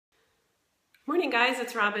Morning guys,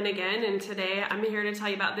 it's Robin again, and today I'm here to tell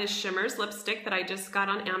you about this Shimarz lipstick that I just got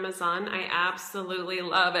on Amazon. I absolutely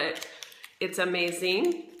love it. It's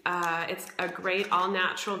amazing. It's a great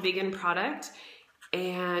all-natural vegan product,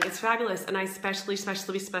 and it's fabulous. And I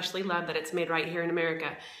especially love that it's made right here in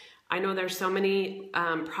America. I know there's so many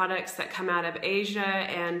products that come out of Asia,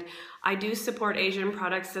 and I do support Asian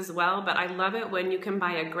products as well, but I love it when you can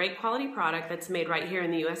buy a great quality product that's made right here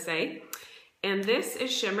in the USA. And this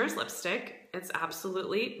is Shimarz lipstick. It's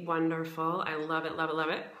absolutely wonderful. I love it, love it, love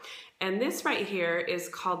it. And this right here is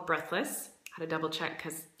called Breathless. I had to double check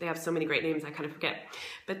because they have so many great names I kind of forget.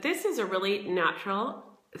 But this is a really natural,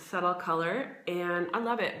 subtle color, and I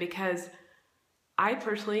love it because I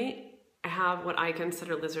personally have what I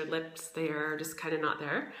consider lizard lips. They are just kind of not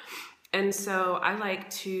there. And so I like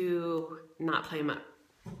to not play them up.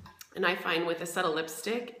 And I find with a subtle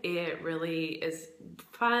lipstick, it really is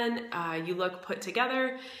fun. You look put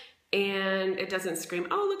together and it doesn't scream,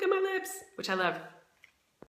 oh, look at my lips, which I love.